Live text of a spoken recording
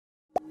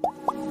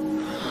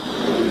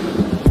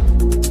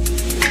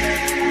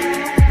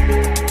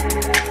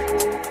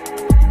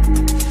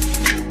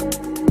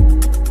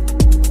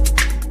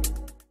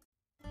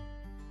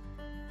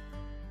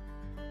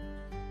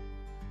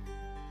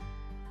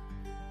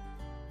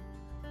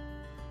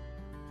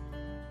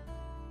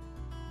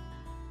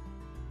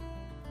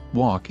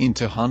Walk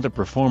into Honda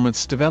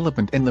Performance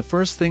Development and the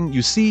first thing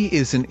you see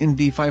is an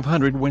Indy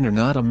 500 winner,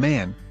 not a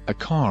man, a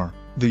car.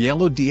 The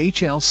yellow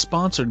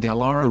DHL-sponsored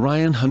Dallara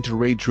Ryan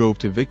Hunter-Reay drove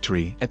to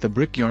victory at the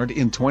Brickyard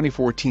in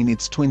 2014.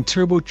 Its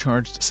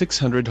twin-turbocharged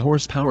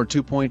 600-horsepower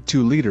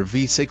 2.2-liter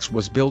V6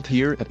 was built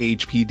here at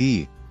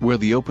HPD, where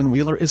the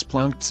open-wheeler is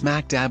plonked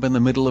smack dab in the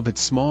middle of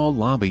its small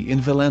lobby in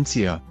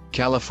Valencia,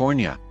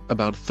 California,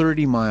 about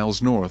 30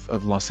 miles north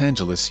of Los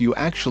Angeles. You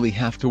actually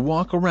have to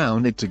walk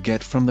around it to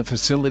get from the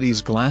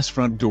facility's glass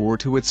front door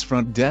to its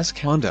front desk.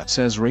 Honda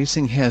says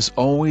racing has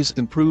always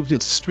improved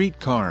its street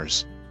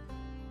cars.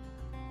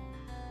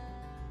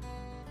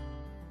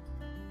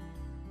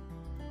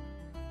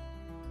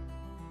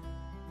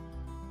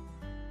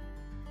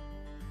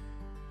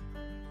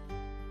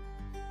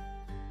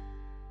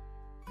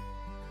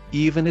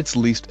 Even its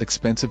least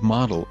expensive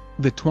model,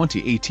 the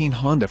 2018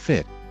 Honda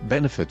Fit,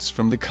 benefits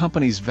from the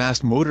company's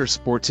vast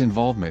motorsports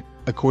involvement.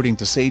 According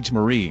to Sage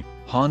Marie,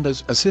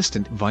 Honda's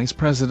Assistant Vice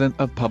President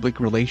of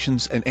Public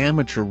Relations and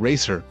amateur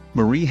racer,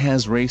 Marie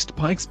has raced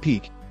Pikes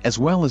Peak, as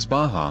well as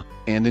Baja,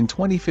 and in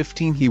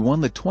 2015 he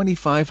won the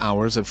 25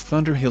 Hours of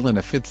Thunderhill in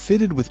a Fit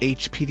fitted with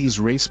HPD's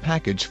race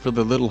package for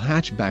the little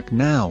hatchback.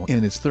 Now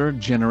in its third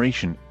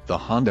generation, the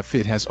Honda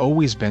Fit has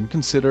always been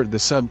considered the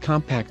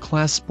subcompact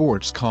class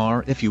sports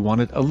car. If you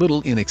wanted a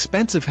little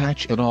inexpensive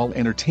hatch at all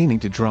entertaining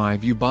to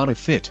drive, you bought a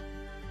Fit.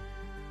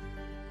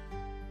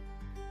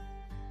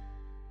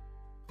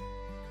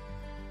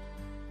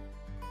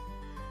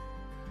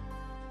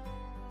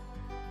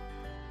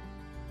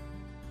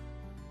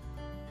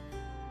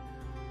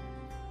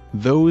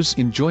 Those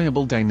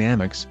enjoyable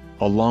dynamics,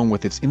 along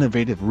with its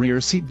innovative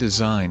rear seat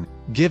design,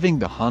 giving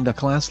the Honda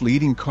class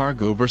leading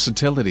cargo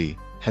versatility,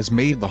 has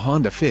made the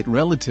Honda Fit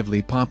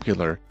relatively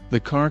popular. The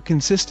car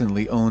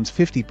consistently owns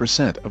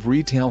 50% of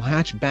retail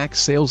hatchback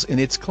sales in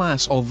its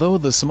class. Although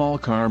the small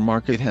car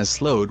market has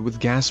slowed with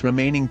gas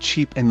remaining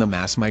cheap and the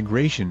mass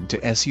migration to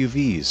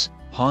SUVs,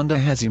 Honda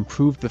has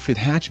improved the Fit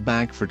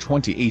hatchback for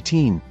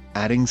 2018,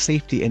 adding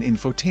safety and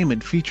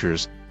infotainment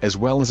features, as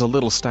well as a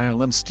little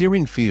style and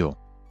steering feel.